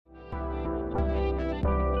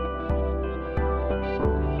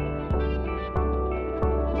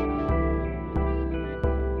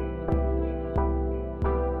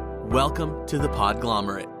Welcome to the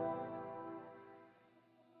Podglomerate.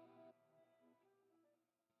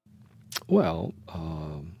 Well,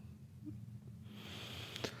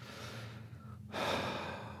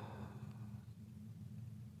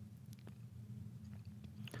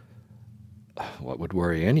 what would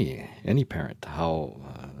worry any parent? How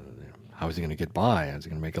is he going to get by? How is he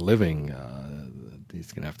going to make a living?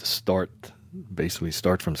 He's going to have to basically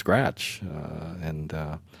start from scratch, and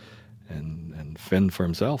fend for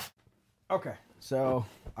himself. Okay, so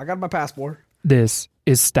I got my passport. This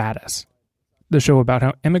is Status, the show about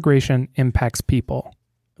how immigration impacts people.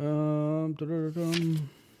 Give me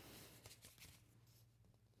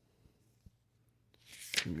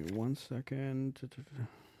 1 second.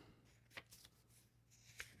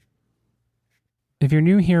 If you're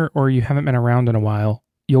new here or you haven't been around in a while,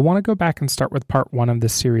 you'll want to go back and start with part 1 of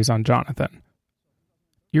this series on Jonathan.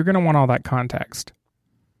 You're going to want all that context.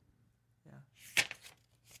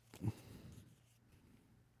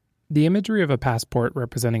 The imagery of a passport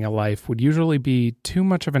representing a life would usually be too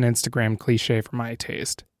much of an Instagram cliche for my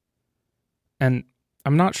taste. And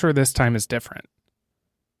I'm not sure this time is different.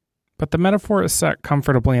 But the metaphor is set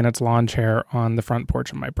comfortably in its lawn chair on the front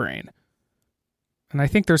porch of my brain. And I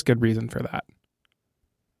think there's good reason for that.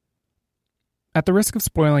 At the risk of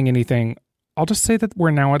spoiling anything, I'll just say that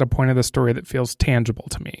we're now at a point of the story that feels tangible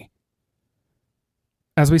to me.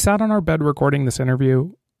 As we sat on our bed recording this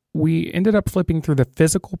interview, we ended up flipping through the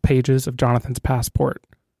physical pages of Jonathan's passport,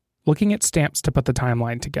 looking at stamps to put the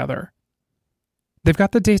timeline together. They've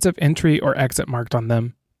got the dates of entry or exit marked on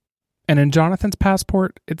them, and in Jonathan's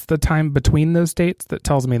passport, it's the time between those dates that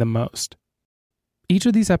tells me the most. Each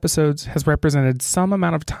of these episodes has represented some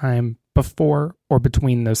amount of time before or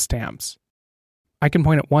between those stamps. I can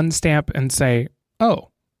point at one stamp and say,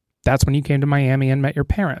 oh, that's when you came to Miami and met your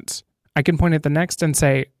parents. I can point at the next and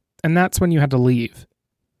say, and that's when you had to leave.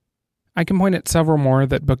 I can point at several more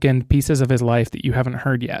that bookend pieces of his life that you haven't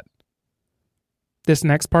heard yet. This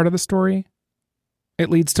next part of the story, it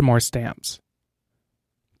leads to more stamps.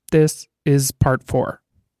 This is part 4,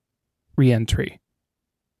 Re-entry.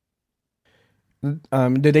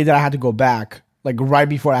 The day that I had to go back, like right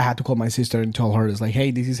before I had to call my sister and tell her, it's like,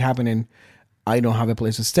 hey, this is happening. I don't have a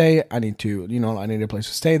place to stay. I need a place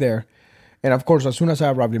to stay there. And of course, as soon as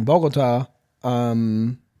I arrived in Bogota,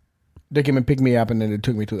 they came and picked me up and then they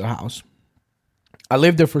took me to the house. I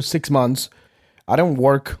lived there for 6 months. I didn't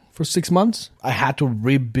work for 6 months. I had to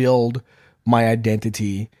rebuild my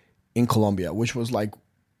identity in Colombia, which was like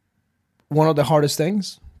one of the hardest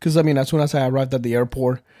things. Because I mean, as soon as I arrived at the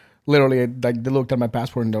airport, literally, like they looked at my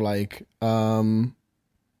passport and they're like, "Welcome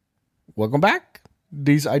back.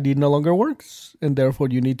 This ID no longer works, and therefore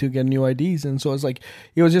you need to get new IDs." And so it's like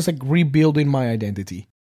it was just like rebuilding my identity.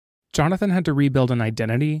 Jonathan had to rebuild an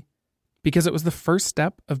identity because it was the first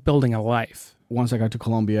step of building a life. Once I got to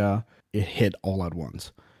Colombia, it hit all at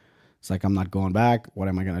once. It's like, I'm not going back. What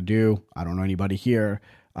am I going to do? I don't know anybody here.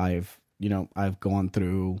 I've gone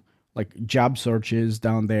through like job searches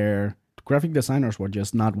down there. Graphic designers were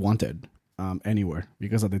just not wanted anywhere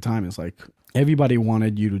because at the time it's like everybody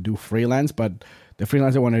wanted you to do freelance, but the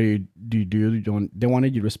freelance they wanted you to do, they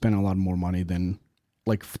wanted you to spend a lot more money than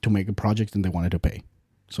like to make a project than they wanted to pay.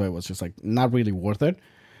 So it was just like not really worth it.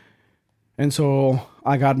 And so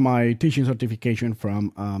I got my teaching certification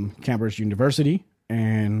from Cambridge University.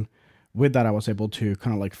 And with that, I was able to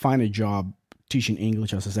kind of like find a job teaching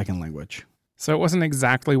English as a second language. So it wasn't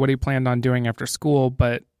exactly what he planned on doing after school,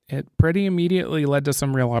 but it pretty immediately led to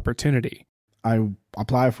some real opportunity. I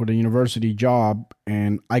applied for the university job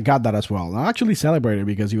and I got that as well. And I actually celebrated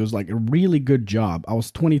because it was like a really good job. I was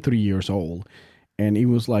 23 years old and it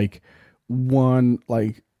was like when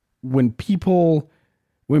people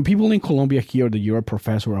in Colombia hear that you're a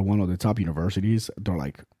professor at one of the top universities, they're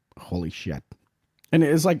like, holy shit. And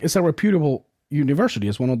it's like, it's a reputable university.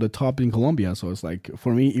 It's one of the top in Colombia. So it's like,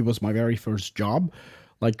 for me, it was my very first job,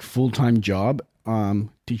 like full-time job,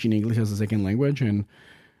 teaching English as a second language. And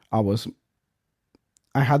I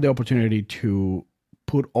had the opportunity to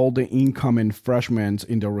put all the incoming freshmen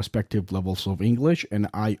in their respective levels of English. And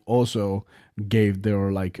I also gave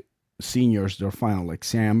their like seniors their final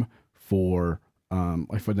exam for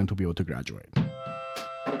them to be able to graduate.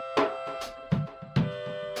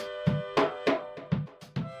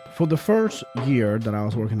 For the first year that I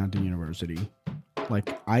was working at the university,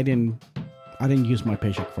 like I didn't use my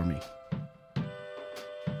paycheck for me.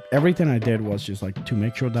 Everything I did was just like to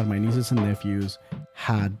make sure that my nieces and nephews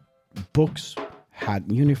had books,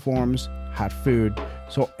 had uniforms, had food.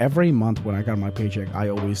 So every month when I got my paycheck, I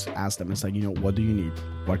always asked them, it's like, what do you need?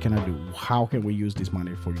 What can I do? How can we use this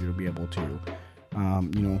money for you to be able to,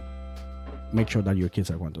 make sure that your kids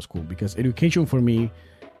are going to school, because education for me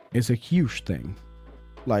is a huge thing.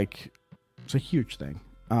 Like, it's a huge thing.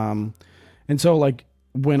 And so like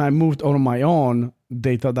when I moved on my own,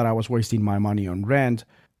 they thought that I was wasting my money on rent.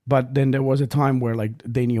 But then there was a time where like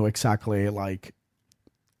they knew exactly, like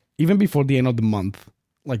even before the end of the month,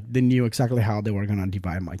 like they knew exactly how they were going to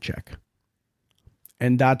divide my check.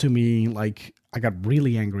 And that to me, like, I got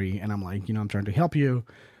really angry, and I'm like, I'm trying to help you.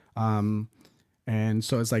 And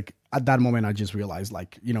so it's like at that moment, I just realized,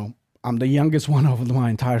 like, I'm the youngest one of my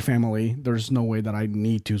entire family. There's no way that I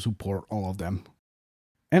need to support all of them.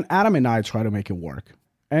 And Adam and I try to make it work.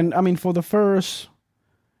 And I mean, for the first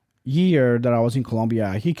year that I was in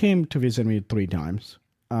Colombia, he came to visit me 3 times.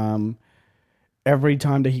 Every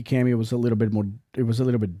time that he came, it was a little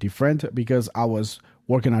bit different, because I was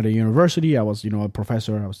working at a university. I was, a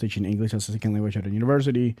professor. I was teaching English as a second language at a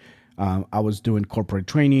university. I was doing corporate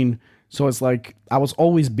training. So it's like I was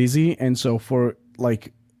always busy. And so for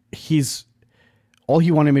like all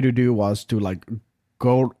he wanted me to do was to like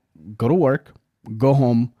go to work, go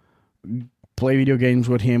home, play video games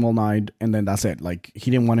with him all night, and then that's it. Like,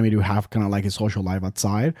 he didn't want me to have kind of like a social life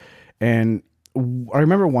outside. And I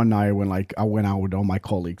remember one night when like I went out with all my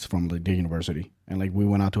colleagues from the university, and like we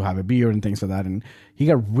went out to have a beer and things like that, and he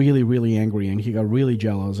got really, really angry, and he got really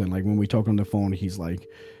jealous. And like when we talked on the phone, he's like,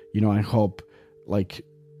 I hope, like,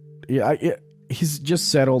 he's just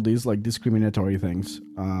said all these like discriminatory things.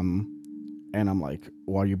 And I'm like,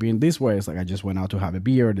 why are you being this way? It's like, I just went out to have a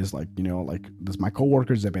beer. There's like, like there's my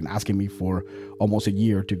coworkers. They've been asking me for almost a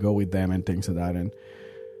year to go with them and things like that. And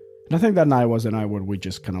I think that night was the night where we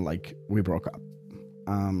just kind of like, we broke up.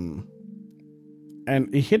 And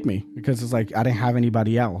it hit me, because it's like, I didn't have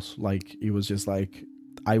anybody else. Like, it was just like,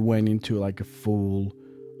 I went into like a full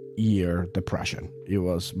year depression. It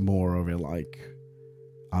was more of a like,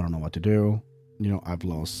 I don't know what to do.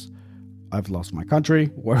 I've lost my country,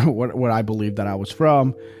 where I believe that I was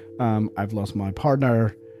from. I've lost my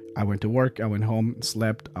partner. I went to work. I went home,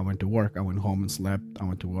 slept. I went to work. I went home and slept. I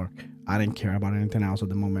went to work. I didn't care about anything else at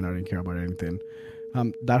the moment. I didn't care about anything.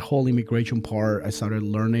 That whole immigration part, I started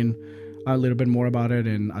learning a little bit more about it,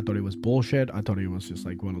 and I thought it was bullshit. I thought it was just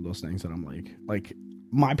like one of those things that I'm like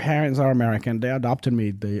my parents are American. They adopted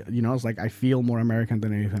me. It's like I feel more American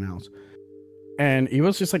than anything else. And it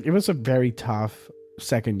was just like, it was a very tough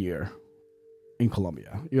second year in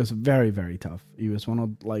Colombia. It was very, very tough. It was one of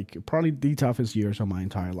like probably the toughest years of my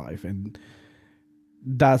entire life. And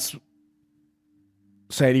that's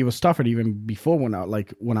said it was tougher even before when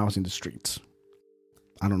I was in the streets.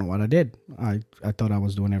 I don't know what I did. I thought I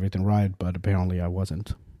was doing everything right, but apparently I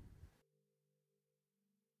wasn't.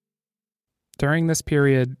 During this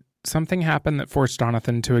period, something happened that forced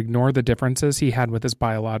Jonathan to ignore the differences he had with his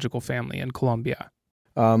biological family in Colombia.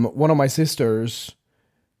 One of my sisters,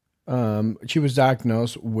 she was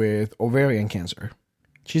diagnosed with ovarian cancer.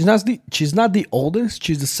 She's not the oldest.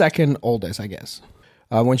 She's the second oldest, I guess.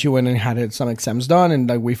 When she went and had some exams done, and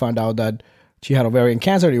like we found out that she had ovarian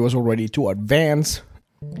cancer, it was already too advanced.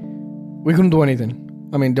 We couldn't do anything.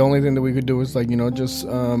 I mean, the only thing that we could do was like, just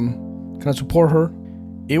kind of support her.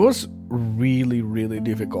 It was really, really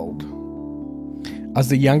difficult. As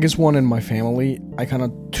the youngest one in my family, I kind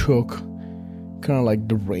of took like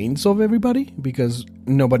the reins of everybody, because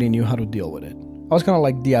nobody knew how to deal with it. I was kind of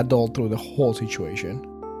like the adult through the whole situation.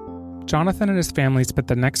 Jonathan and his family spent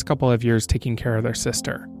the next couple of years taking care of their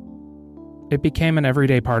sister. It became an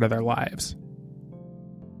everyday part of their lives.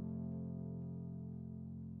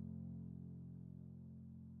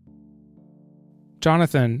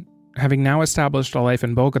 Jonathan, having now established a life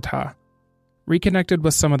in Bogota, reconnected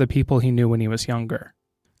with some of the people he knew when he was younger.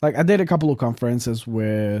 Like, I did a couple of conferences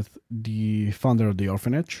with the founder of the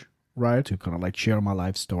orphanage, right? To kind of like share my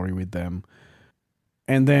life story with them.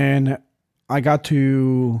 And then I got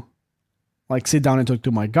to like sit down and talk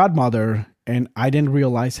to my godmother, and I didn't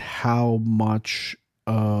realize how much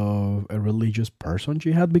of a religious person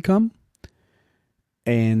she had become.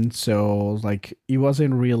 And so like, it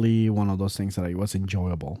wasn't really one of those things that it was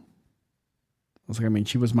enjoyable. I was like, I mean,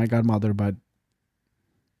 she was my godmother, but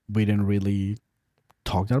we didn't really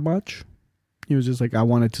talk that much. It was just like, I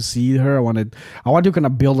wanted to see her. I wanted to kind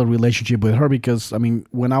of build a relationship with her, because I mean,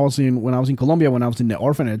 when I was in Colombia, when I was in the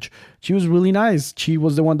orphanage, she was really nice. She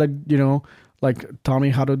was the one that, like taught me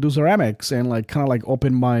how to do ceramics, and like kind of like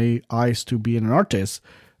opened my eyes to being an artist.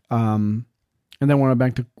 And then when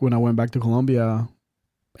I went back to Colombia,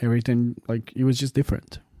 everything, like, it was just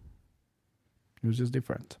different. It was just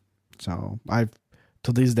different. So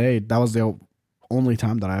to this day, that was the only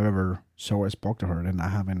time that I've ever saw or spoke to her, and I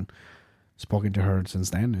haven't spoken to her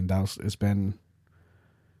since then. And it's been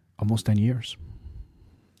almost 10 years.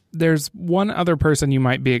 There's one other person you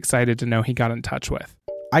might be excited to know he got in touch with.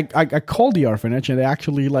 I called the orphanage and they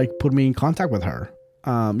actually like put me in contact with her.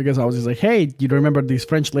 Because I was just like, hey, you remember this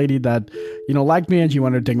French lady that, liked me and she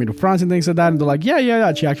wanted to take me to France and things like that? And they're like,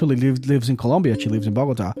 yeah. She actually lives in Colombia. She lives in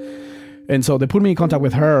Bogota. And so they put me in contact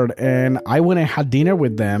with her and I went and had dinner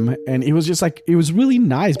with them. And it was just like, it was really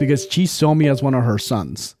nice because she saw me as one of her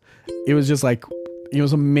sons. It was just like, it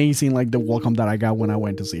was amazing, like the welcome that I got when I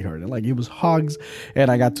went to see her. And, like, it was hugs, and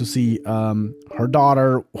I got to see her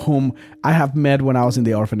daughter, whom I have met when I was in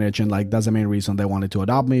the orphanage, and like that's the main reason they wanted to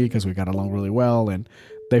adopt me, because we got along really well, and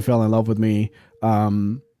they fell in love with me.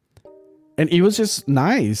 And it was just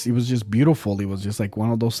nice. It was just beautiful. It was just like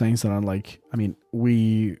one of those things that I'm like, I mean,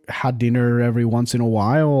 we had dinner every once in a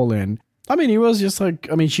while, and I mean, it was just like,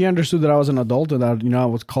 I mean, she understood that I was an adult and that, I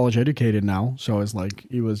was college educated now. So it's like,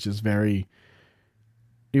 it was just very...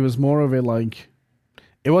 It was more of a like,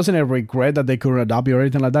 it wasn't a regret that they couldn't adopt me or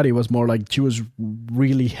anything like that. It was more like she was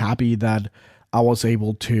really happy that I was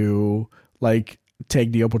able to like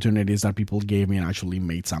take the opportunities that people gave me and actually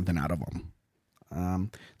made something out of them.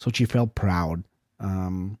 So she felt proud.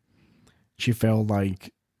 She felt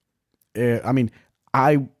like, if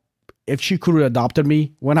she could have adopted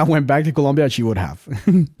me when I went back to Colombia, she would have.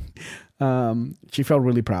 She felt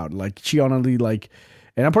really proud. Like she honestly like.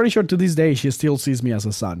 And I'm pretty sure to this day, she still sees me as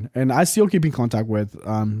a son. And I still keep in contact with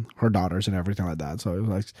her daughters and everything like that. So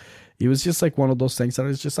it was just like one of those things that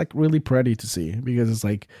is just like really pretty to see. Because it's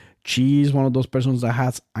like, she's one of those persons that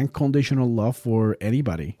has unconditional love for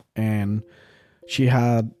anybody. And she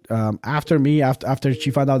had, after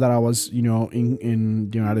she found out that I was, in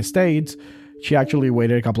the United States, she actually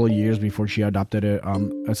waited a couple of years before she adopted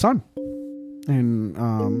a son.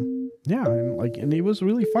 And, yeah, and it was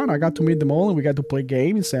really fun. I got to meet them all, and we got to play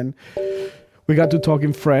games, and we got to talk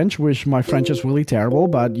in French, which my French is really terrible,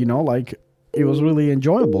 but it was really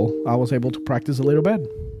enjoyable. I was able to practice a little bit.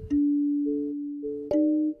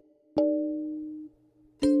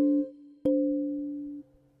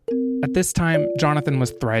 At this time, Jonathan was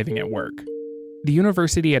thriving at work. The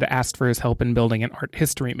university had asked for his help in building an art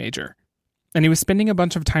history major, and he was spending a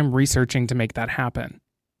bunch of time researching to make that happen.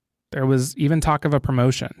 There was even talk of a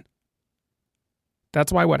promotion.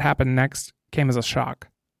 That's why what happened next came as a shock.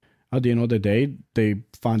 At the end of the day, they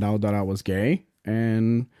found out that I was gay,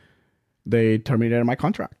 and they terminated my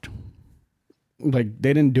contract. Like,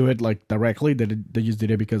 they didn't do it like directly. They just did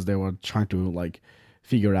it because they were trying to like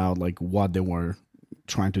figure out like what they were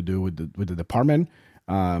trying to do with the department.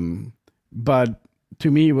 But to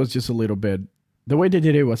me, it was just a little bit, the way they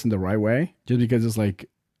did it wasn't the right way. Just because it's like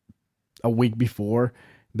a week before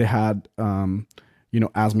they had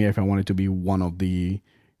asked me if I wanted to be one of the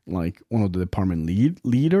department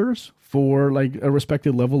leaders for like a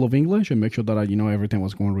respected level of English and make sure that everything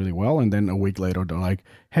was going really well. And then a week later, they're like,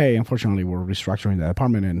 hey, unfortunately, we're restructuring the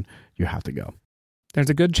department and you have to go. There's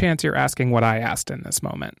a good chance you're asking what I asked in this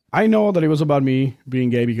moment. I know that it was about me being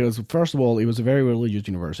gay because, first of all, it was a very religious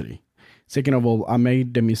university. Second of all, I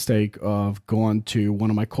made the mistake of going to one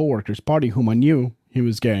of my coworkers' party, whom I knew he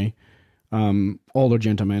was gay, older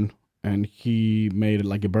gentleman. And he made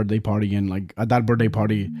like a birthday party, and like at that birthday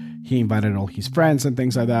party, he invited all his friends and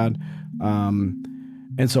things like that.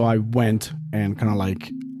 And so I went and kind of like,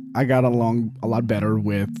 I got along a lot better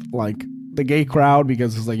with like the gay crowd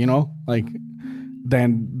because it's like,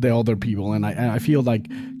 than the other people. And I feel like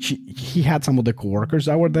he had some of the coworkers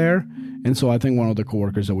that were there. And so I think one of the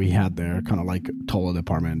coworkers that we had there kind of like told the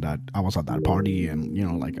department that I was at that party and,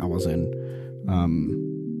 I was in,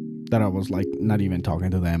 that I was like not even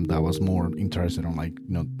talking to them, that I was more interested on like,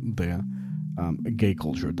 the gay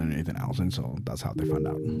culture than anything else. And so that's how they found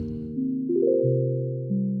out.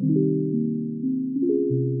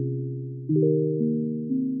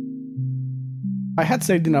 I had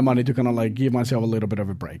saved enough money to kind of like give myself a little bit of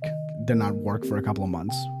a break, did not work for a couple of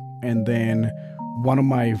months. And then one of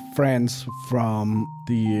my friends from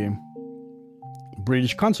the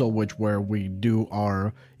British Council, where we do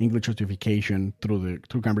our English certification through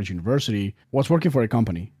Cambridge University, was working for a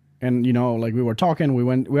company. And, like we were talking,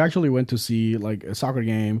 we actually went to see like a soccer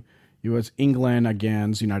game. It was England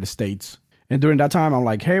against United States. And during that time, I'm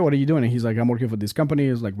like, hey, what are you doing? And he's like, I'm working for this company.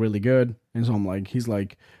 It's like really good. And so he's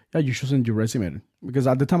like, yeah, you should send your resume. Because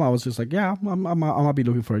at the time I was just like, yeah, I might be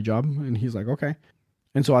looking for a job. And he's like, okay.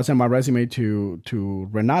 And so I sent my resume to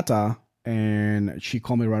Renata, and she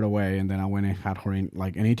called me right away. And then I went and had her in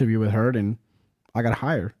like an interview with her, and I got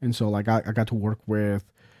hired. And so like I got to work with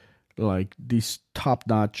like these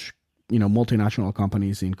top-notch, multinational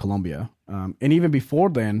companies in Colombia. And even before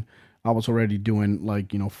then, I was already doing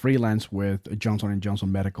like, freelance with Johnson &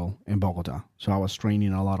 Johnson Medical in Bogota. So I was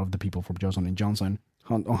training a lot of the people from Johnson & Johnson.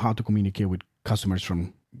 on how to communicate with customers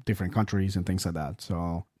from different countries and things like that.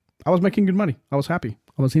 So I was making good money. I was happy.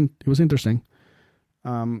 It was interesting.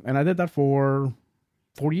 And I did that for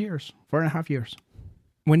 4.5 years.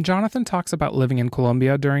 When Jonathan talks about living in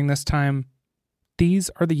Colombia during this time,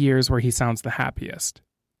 these are the years where he sounds the happiest.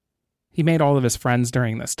 He made all of his friends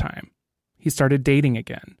during this time. He started dating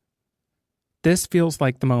again. This feels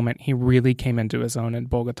like the moment he really came into his own in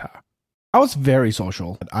Bogota. I was very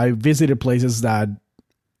social. I visited places that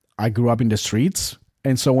I grew up in the streets.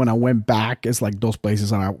 And so when I went back, it's like those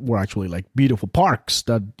places were actually like beautiful parks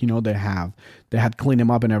that, they had cleaned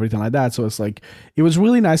them up and everything like that. So it's like, it was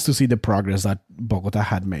really nice to see the progress that Bogota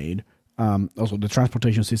had made. Also, the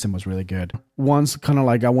transportation system was really good. Once kind of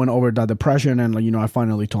like I went over that depression and, I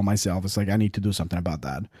finally told myself, it's like, I need to do something about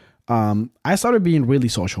that. I started being really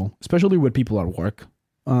social, especially with people at work.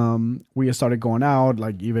 We started going out,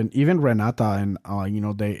 like even Renata and,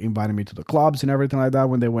 they invited me to the clubs and everything like that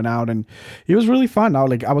when they went out. And it was really fun. I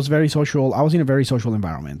was very social. I was in a very social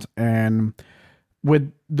environment. And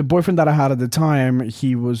with the boyfriend that I had at the time,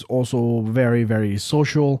 he was also very, very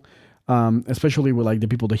social. Especially with like the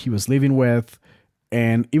people that he was living with.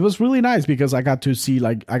 And it was really nice because I got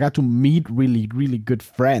to meet really, really good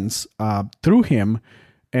friends, through him.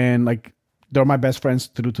 And like, they're my best friends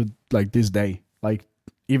through to like this day. Like,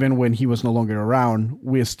 even when he was no longer around,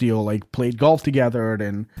 we still like played golf together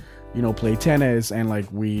and, played tennis. And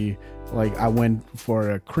I went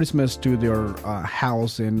for a Christmas to their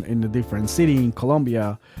house in a different city in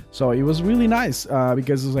Colombia. So it was really nice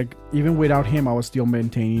because it's like, even without him, I was still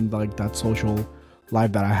maintaining like that social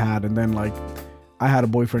life that I had. And then like, I had a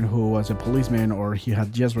boyfriend who was a policeman, or he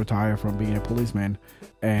had just retired from being a policeman.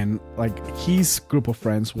 And like, his group of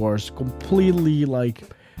friends was completely like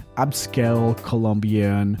upscale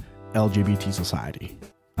Colombian LGBT society.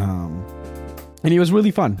 And it was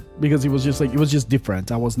really fun because it was just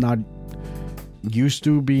different. I was not used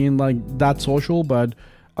to being like that social, but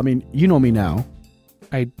I mean, you know me now.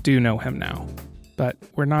 I do know him now, but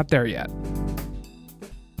we're not there yet.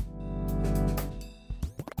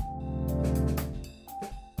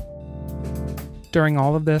 During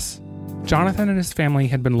all of this, Jonathan and his family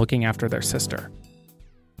had been looking after their sister.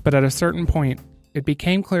 But at a certain point, it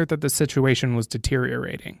became clear that the situation was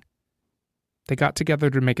deteriorating. They got together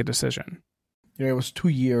to make a decision. It was 2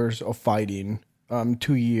 years of fighting,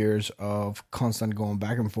 2 years of constant going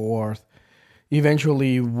back and forth.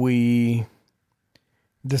 Eventually, we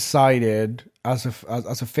decided as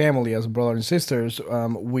a family, as brothers and sisters,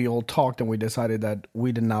 we all talked and we decided that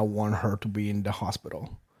we did not want her to be in the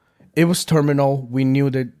hospital. It was terminal. We knew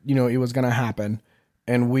that, it was going to happen.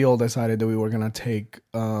 And we all decided that we were going to take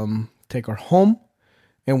her home.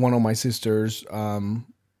 And one of my sisters,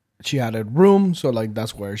 she had a room. So like,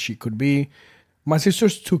 that's where she could be. My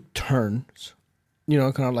sisters took turns,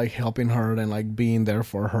 kind of like helping her and like being there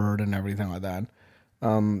for her and everything like that.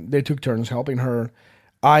 They took turns helping her.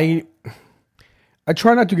 I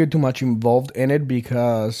try not to get too much involved in it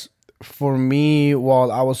because for me,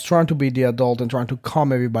 while I was trying to be the adult and trying to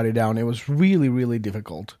calm everybody down, it was really, really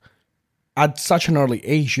difficult. At such an early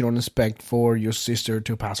age, you don't expect for your sister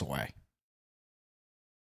to pass away.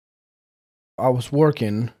 I was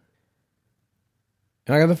working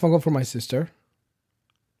and I got the phone call from my sister.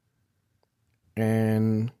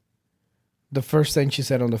 And the first thing she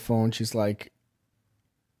said on the phone, she's like,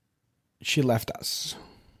 she left us.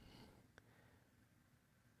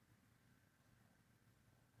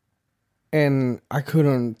 And I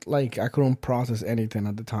couldn't process anything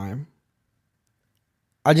at the time.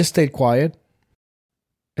 I just stayed quiet.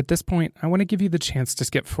 At this point, I want to give you the chance to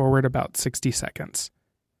skip forward about 60 seconds.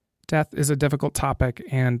 Death is a difficult topic,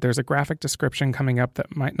 and there's a graphic description coming up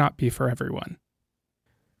that might not be for everyone.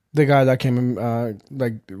 The guy that came in,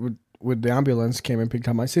 with the ambulance came and picked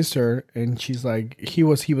up my sister, and she's like, he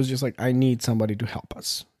was just like, I need somebody to help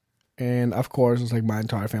us. And of course, it's like my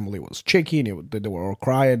entire family was shaking. They were all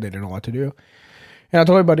crying. They didn't know what to do. And I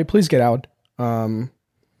told everybody, please get out.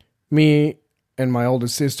 Me and my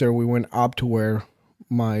oldest sister, we went up to where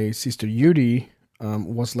my sister Yuri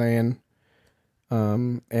was laying.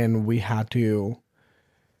 And we had to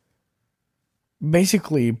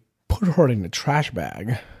basically put her in a trash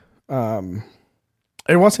bag.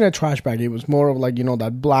 It wasn't a trash bag. It was more of like,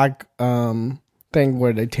 that black thing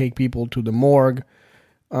where they take people to the morgue.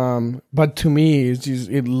 But to me,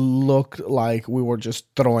 it looked like we were just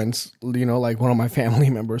throwing, like one of my family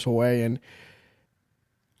members away. And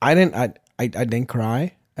I didn't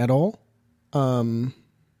cry at all.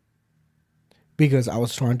 Because I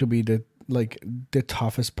was trying to be the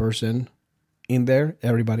toughest person in there.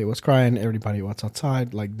 Everybody was crying. Everybody was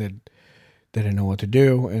outside. Like didn't know what to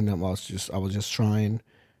do, and I was just trying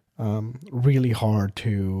really hard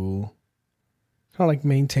to kind of like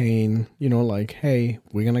maintain, like, hey,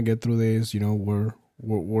 we're gonna get through this.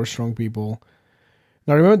 We're strong people.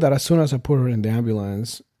 And I remember that as soon as I put her in the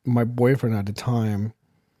ambulance, my boyfriend at the time,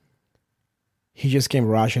 he just came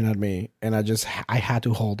rushing at me, and I had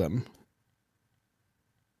to hold him.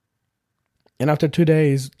 And after 2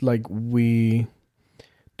 days, like they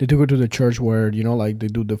took her to the church where, like they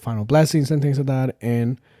do the final blessings and things like that.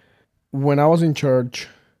 And when I was in church,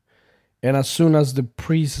 and as soon as the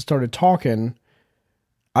priest started talking,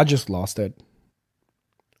 I just lost it.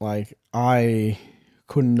 Like, I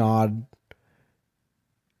could not.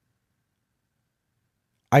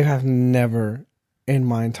 I have never in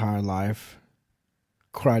my entire life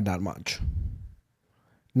cried that much.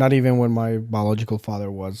 Not even when my biological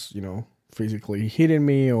father was, physically hitting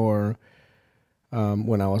me, or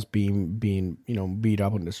when I was being beat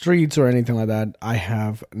up on the streets or anything like that. I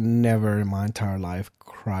have never in my entire life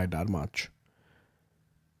cried that much.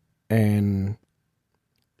 And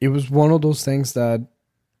it was one of those things that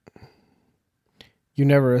you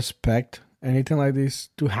never expect anything like this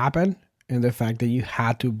to happen. And the fact that you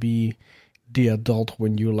had to be the adult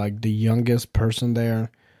when you're like the youngest person there,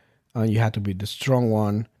 you had to be the strong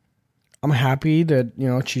one. I'm happy that,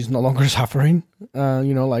 she's no longer suffering.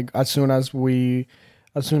 Like as soon as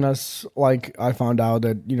like I found out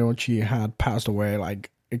that, she had passed away,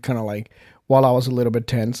 like it kind of like, while I was a little bit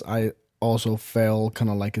tense, I also felt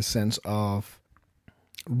kind of like a sense of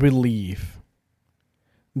relief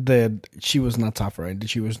that she was not suffering, that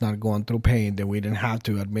she was not going through pain, that we didn't have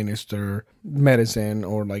to administer medicine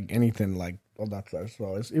or like anything like all that stuff.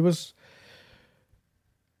 So it was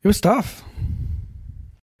tough.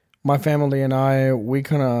 My family and I, we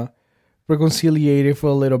kind of reconciliated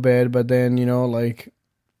for a little bit, but then, like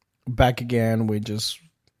back again, we're just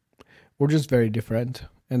very different.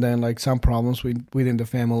 And then like some problems within the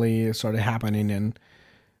family started happening, and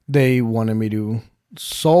they wanted me to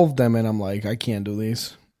solve them, and I'm like, I can't do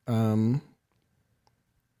this.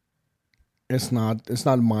 It's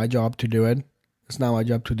not my job to do it. It's not my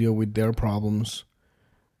job to deal with their problems,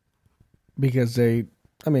 because they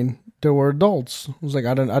were adults. It was like,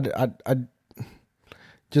 I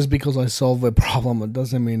just because I solve a problem, it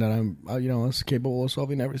doesn't mean that I'm, as capable of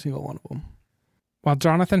solving every single one of them. While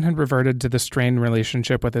Jonathan had reverted to the strained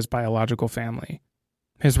relationship with his biological family,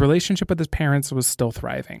 his relationship with his parents was still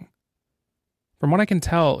thriving. From what I can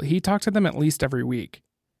tell, he talked to them at least every week.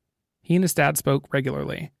 He and his dad spoke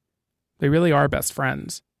regularly. They really are best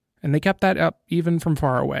friends, and they kept that up even from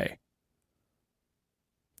far away.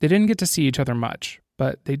 They didn't get to see each other much,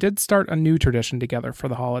 but they did start a new tradition together for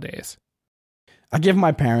the holidays. I give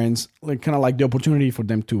my parents like kind of like the opportunity for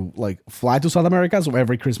them to like fly to South America. So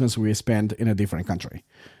every Christmas we spent in a different country.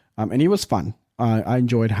 And it was fun. I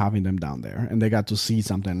enjoyed having them down there, and they got to see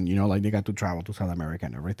something, like they got to travel to South America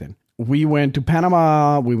and everything. We went to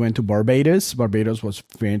Panama. We went to Barbados. Barbados was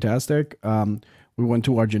fantastic. We went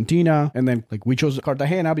to Argentina, and then like we chose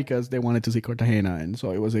Cartagena because they wanted to see Cartagena. And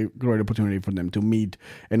so it was a great opportunity for them to meet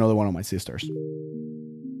another one of my sisters.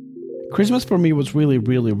 Christmas for me was really,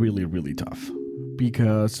 really, really, really tough,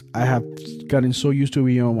 because I have gotten so used to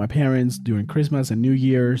being with my parents during Christmas and New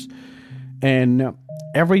Year's. And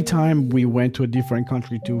every time we went to a different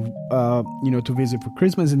country to visit for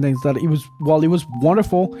Christmas and things, that it was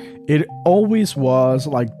wonderful, it always was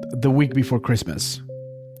like the week before Christmas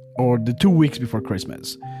or the 2 weeks before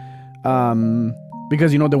Christmas.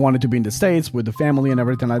 Because, they wanted to be in the States with the family and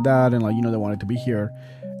everything like that. And they wanted to be here.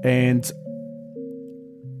 And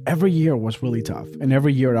every year was really tough. And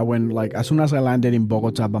every year I went, like, as soon as I landed in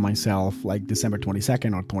Bogota by myself, like December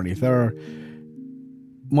 22nd or 23rd,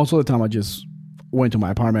 most of the time I just went to my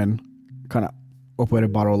apartment, kind of opened a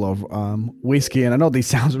bottle of whiskey. And I know this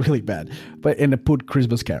sounds really bad, and I put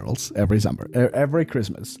Christmas carols every summer, every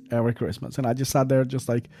Christmas. And I just sat there just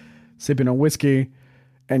like sipping on whiskey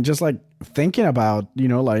and just like thinking about,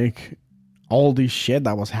 like all this shit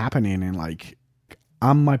that was happening. And like,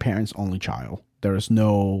 I'm my parents' only child. There's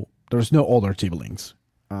no older siblings.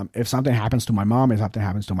 If something happens to my mom, if something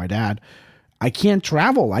happens to my dad, I can't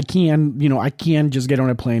travel. I can't just get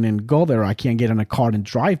on a plane and go there. I can't get in a car and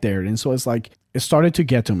drive there. And so it's like, it started to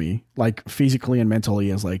get to me, like physically and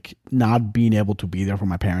mentally, as like not being able to be there for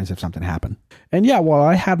my parents if something happened. And yeah, while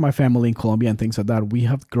I had my family in Colombia and things like that, we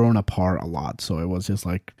have grown apart a lot. So it was just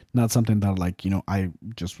like not something that like, I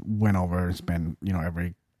just went over and spent,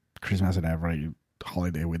 every Christmas and every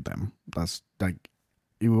holiday with them. That's like,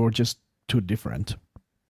 we were just too different.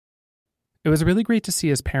 It was really great to see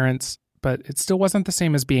his parents, but it still wasn't the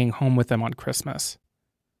same as being home with them on Christmas.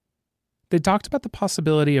 They talked about the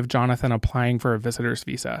possibility of Jonathan applying for a visitor's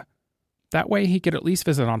visa. That way he could at least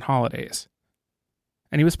visit on holidays.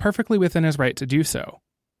 And he was perfectly within his right to do so.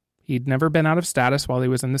 He'd never been out of status while he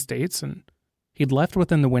was in the States, and he'd left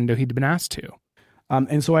within the window he'd been asked to.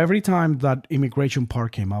 And so every time that immigration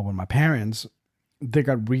part came out with my parents, they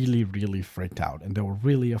got really, really freaked out. And they were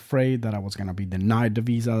really afraid that I was going to be denied the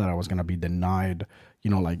visa, that I was going to be denied,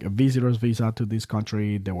 like a visitor's visa to this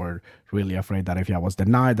country. They were really afraid that if I was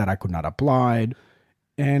denied, that I could not apply.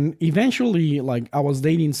 And eventually, like, I was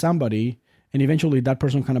dating somebody, and eventually that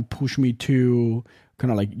person kind of pushed me to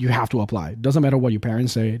kind of like, you have to apply. Doesn't matter what your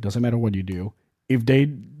parents say. Doesn't matter what you do. If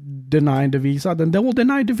they deny the visa, then they will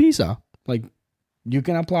deny the visa. Like, you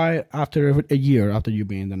can apply after a year after you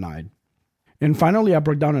being denied. And finally, I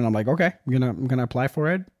broke down and I'm like, okay, I'm gonna apply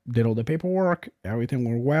for it. Did all the paperwork. Everything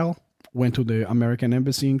went well. Went to the American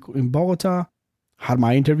Embassy in Bogota. Had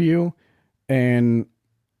my interview. And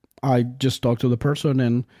I just talked to the person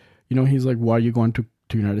and, he's like, why are you going to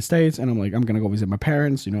United States? And I'm like, I'm going to go visit my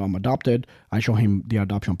parents. I'm adopted. I show him the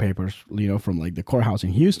adoption papers, from like the courthouse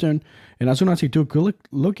in Houston. And as soon as he took a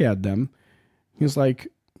look at them, he's like,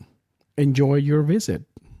 enjoy your visit.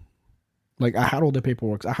 Like, I had all the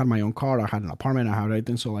paperwork. I had my own car. I had an apartment. I had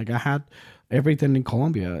everything. So like I had everything in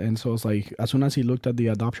Colombia. And so it's like, as soon as he looked at the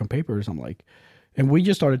adoption papers, I'm like, and we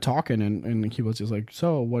just started talking and he was just like,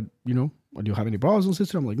 so what, do you have any brothers and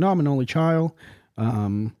sisters? I'm like, no, I'm an only child.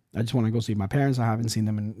 I just want to go see my parents. I haven't seen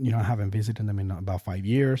them and, I haven't visited them in about 5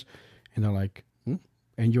 years. And they're like,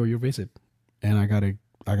 enjoy your visit. And I got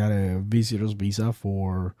a visitor's visa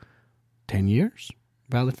for 10 years,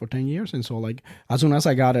 valid for 10 years. And so like, as soon as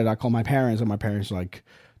I got it, I called my parents and my parents, like,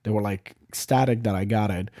 they were like ecstatic that I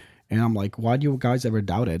got it. And I'm like, why do you guys ever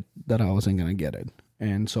doubted that I wasn't going to get it?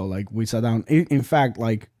 And so like we sat down, in fact,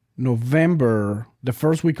 like November, the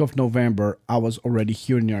first week of November, I was already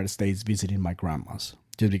here in the United States visiting my grandmas.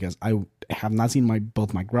 Just because I have not seen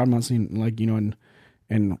both my grandmas in like, in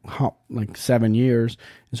like 7 years.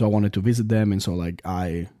 And so I wanted to visit them. And so like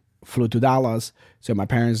I flew to Dallas. So my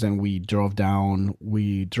parents, then we drove down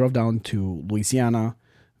to Louisiana,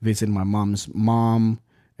 visit my mom's mom.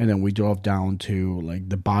 And then we drove down to like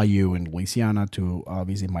the bayou in Louisiana to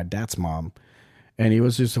visit my dad's mom. And it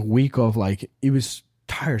was just a week of like, it was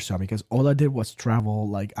tiresome because all I did was travel.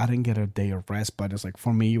 Like I didn't get a day of rest, but it's like,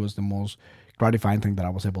 for me, it was the most gratifying thing that I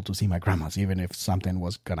was able to see my grandmas, even if something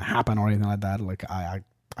was going to happen or anything like that. Like I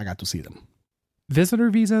got to see them.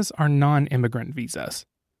 Visitor visas are non-immigrant visas.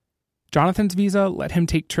 Jonathan's visa let him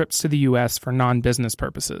take trips to the U.S. for non-business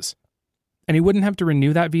purposes, and he wouldn't have to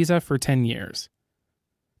renew that visa for 10 years.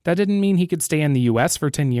 That didn't mean he could stay in the U.S. for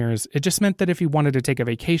 10 years. It just meant that if he wanted to take a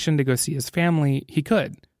vacation to go see his family, he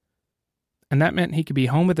could. And that meant he could be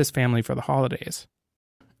home with his family for the holidays.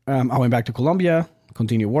 I went back to Colombia,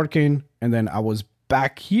 continued working, and then I was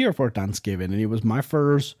back here for Thanksgiving. And it was my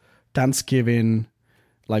first Thanksgiving,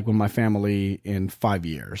 like with my family in 5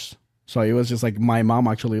 years. So it was just like my mom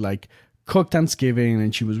actually like cooked Thanksgiving,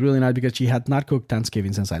 and she was really nice because she had not cooked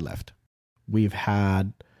Thanksgiving since I left. We've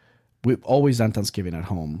always done Thanksgiving at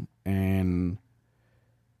home, and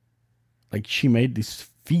like she made this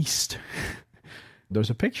feast. There's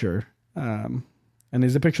a picture, and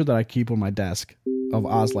it's a picture that I keep on my desk of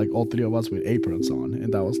us, like all three of us with aprons on,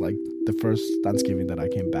 and that was like the first Thanksgiving that I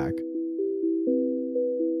came back.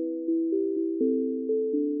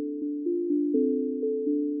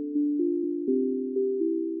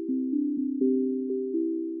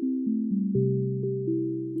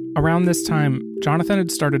 Around this time, Jonathan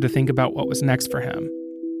had started to think about what was next for him.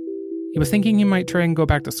 He was thinking he might try and go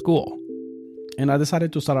back to school. And I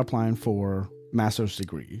decided to start applying for master's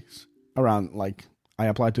degrees. Around, like, I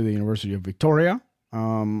applied to the University of Victoria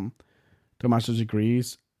to master's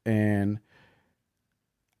degrees, and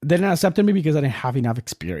they didn't accept me because I didn't have enough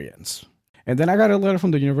experience. And then I got a letter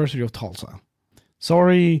from the University of Tulsa.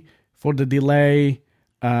 Sorry for the delay.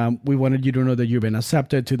 We wanted you to know that you've been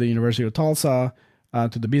accepted to the University of Tulsa,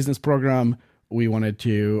 to the business program. We wanted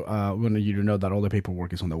you to know that all the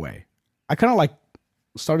paperwork is on the way. I kind of like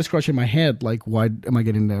started scratching my head, like, why am I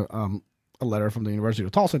getting a letter from the University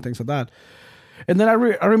of Tulsa and things like that? And then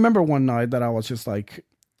I remember one night that I was just like,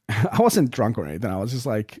 I wasn't drunk or anything. I was just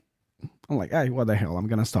like, I'm like, hey, what the hell? I'm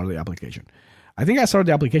going to start the application. I think I started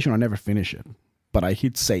the application. I never finished it, but I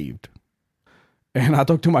hit saved. And I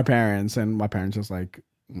talked to my parents, and my parents was like,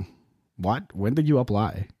 what? When did you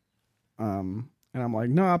apply? And I'm like,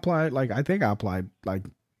 no, I applied. Like, I think I applied like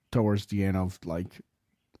towards the end of like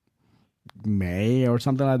May or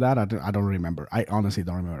something like that. I don't remember. I honestly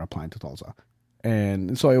don't remember applying to Tulsa.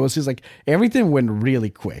 And so it was just like everything went really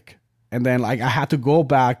quick. And then like I had to go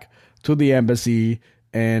back to the embassy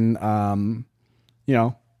and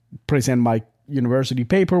present my university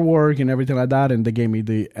paperwork and everything like that, and they gave me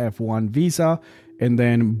the F1 visa. And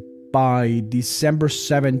then by December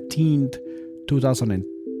 17th,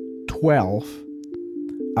 2012,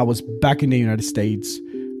 I was back in the United States,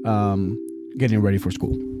 getting ready for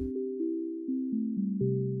school.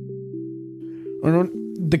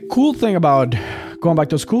 The cool thing about going back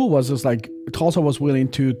to school was just like Tulsa was willing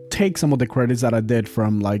to take some of the credits that I did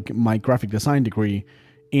from like my graphic design degree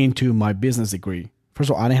into my business degree. First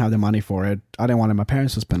of all, I didn't have the money for it. I didn't want my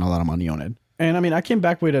parents to spend a lot of money on it. And I mean, I came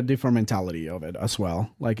back with a different mentality of it as well.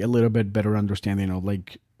 Like a little bit better understanding of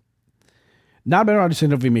like, not better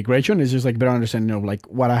understanding of immigration. It's just like better understanding of like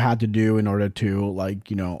what I had to do in order to like,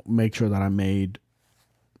 make sure that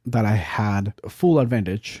I had full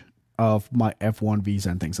advantage of my F1 visa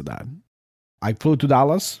and things like that. I flew to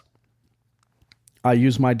Dallas. I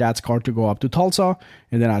used my dad's car to go up to Tulsa,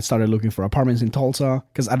 and then I started looking for apartments in Tulsa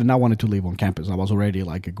because I did not want to live on campus. I was already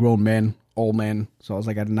like a grown man, old man. So I was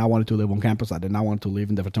like, I did not want to live on campus. I did not want to live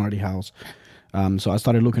in the fraternity house. So I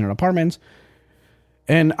started looking at apartments.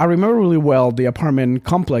 And I remember really well the apartment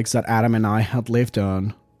complex that Adam and I had lived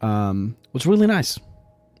on was really nice.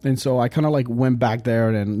 And so I kind of like went back there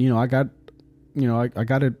and, I got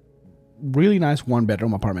a really nice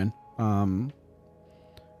 1-bedroom apartment.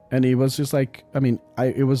 And it was just like,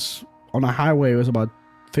 it was on a highway. It was about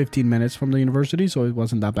 15 minutes from the university, so it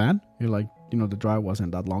wasn't that bad. The drive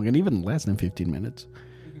wasn't that long, and even less than 15 minutes.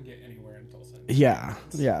 You can get anywhere in Tulsa.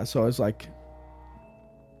 Yeah. So it's like,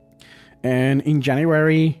 and in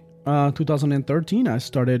January 2013, I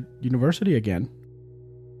started university again.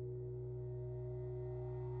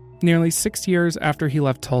 Nearly 6 years after he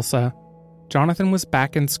left Tulsa, Jonathan was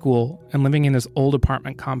back in school and living in his old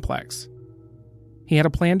apartment complex. He had a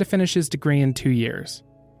plan to finish his degree in 2 years.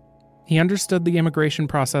 He understood the immigration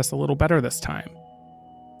process a little better this time.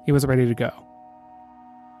 He was ready to go.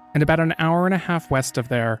 And about an hour and a half west of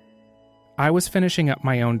there, I was finishing up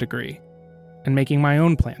my own degree and making my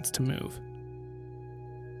own plans to move.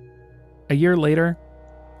 A year later,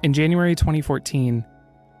 in January 2014,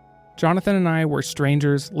 Jonathan and I were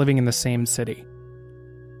strangers living in the same city.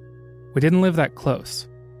 We didn't live that close,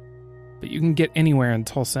 but you can get anywhere in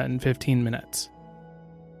Tulsa in 15 minutes.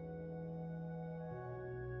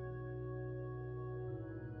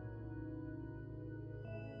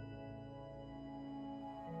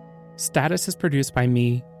 Status is produced by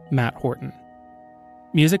me, Matt Horton.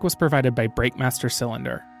 Music was provided by Breakmaster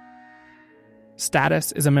Cylinder.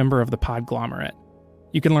 Status is a member of the Podglomerate.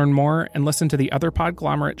 You can learn more and listen to the other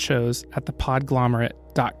Podglomerate shows at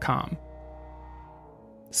thepodglomerate.com.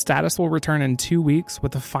 Status will return in 2 weeks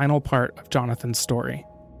with the final part of Jonathan's story.